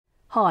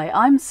Hi,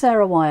 I'm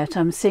Sarah Wyatt.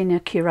 I'm Senior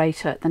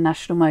Curator at the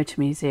National Motor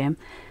Museum,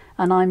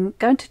 and I'm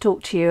going to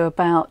talk to you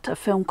about a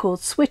film called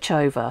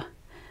Switchover,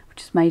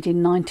 which was made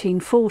in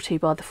 1940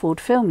 by the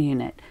Ford Film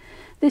Unit.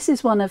 This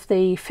is one of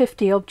the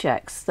 50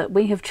 objects that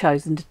we have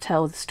chosen to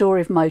tell the story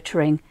of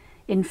motoring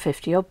in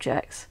 50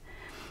 objects.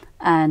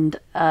 And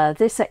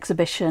this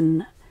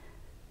exhibition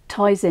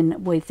ties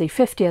in with the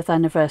 50th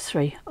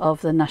anniversary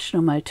of the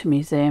National Motor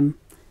Museum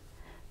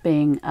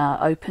being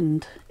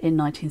opened in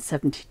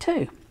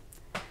 1972.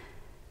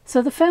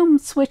 So the film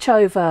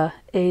Switchover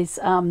is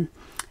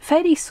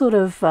fairly sort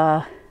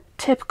of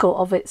typical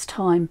of its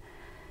time,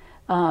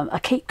 a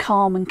keep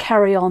calm and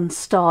carry on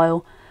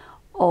style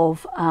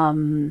of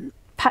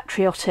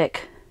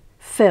patriotic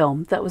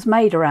film that was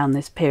made around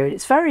this period.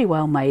 It's very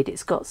well made.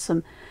 It's got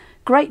some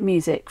great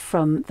music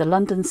from the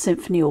London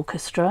Symphony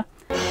Orchestra.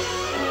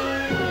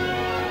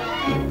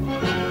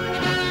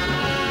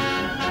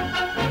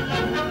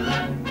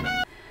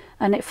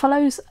 And it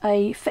follows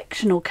a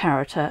fictional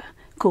character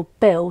called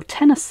Bill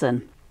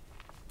Tennyson.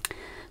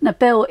 Now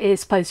Bill is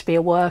supposed to be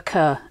a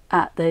worker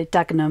at the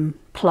Dagenham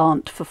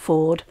plant for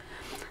Ford,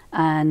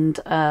 and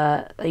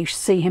you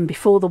see him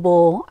before the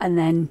war, and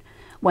then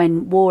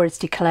when war is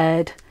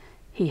declared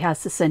he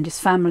has to send his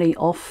family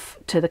off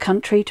to the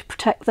country to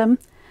protect them,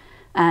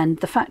 and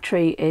the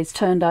factory is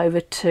turned over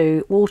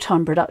to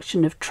wartime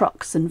production of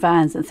trucks and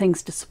vans and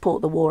things to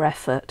support the war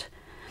effort.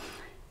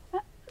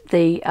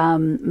 The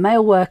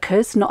male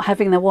workers, not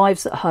having their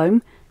wives at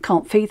home,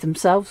 can't feed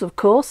themselves, of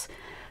course,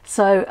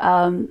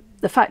 so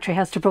the factory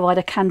has to provide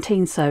a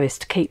canteen service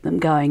to keep them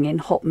going in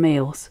hot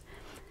meals.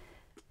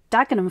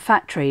 Dagenham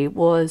factory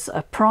was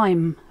a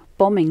prime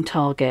bombing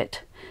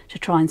target to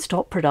try and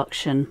stop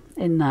production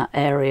in that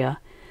area,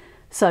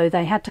 so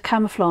they had to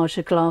camouflage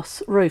a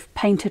glass roof,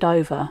 paint it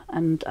over,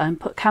 and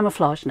put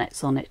camouflage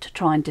nets on it to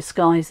try and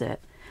disguise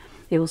it.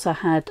 They also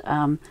had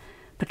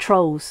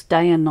patrols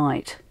day and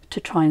night to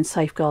try and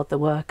safeguard the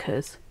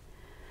workers.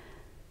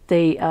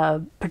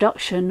 The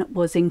production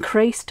was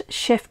increased,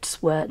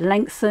 shifts were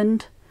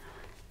lengthened,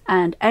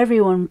 and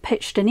everyone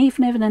pitched in.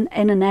 Even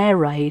in an air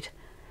raid,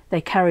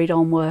 they carried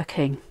on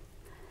working.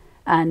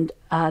 And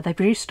they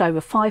produced over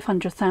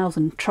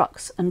 500,000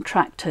 trucks and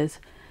tractors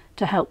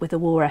to help with the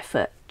war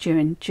effort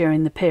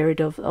during the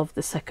period of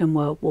the Second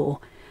World War.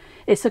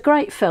 It's a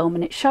great film,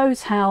 and it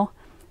shows how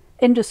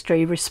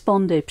industry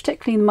responded,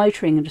 particularly the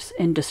motoring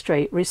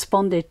industry,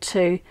 responded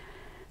to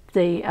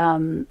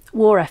the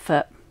war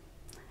effort,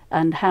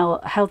 and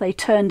how they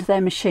turned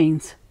their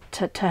machines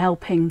to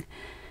helping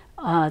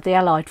the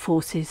Allied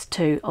forces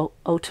to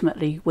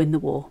ultimately win the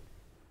war.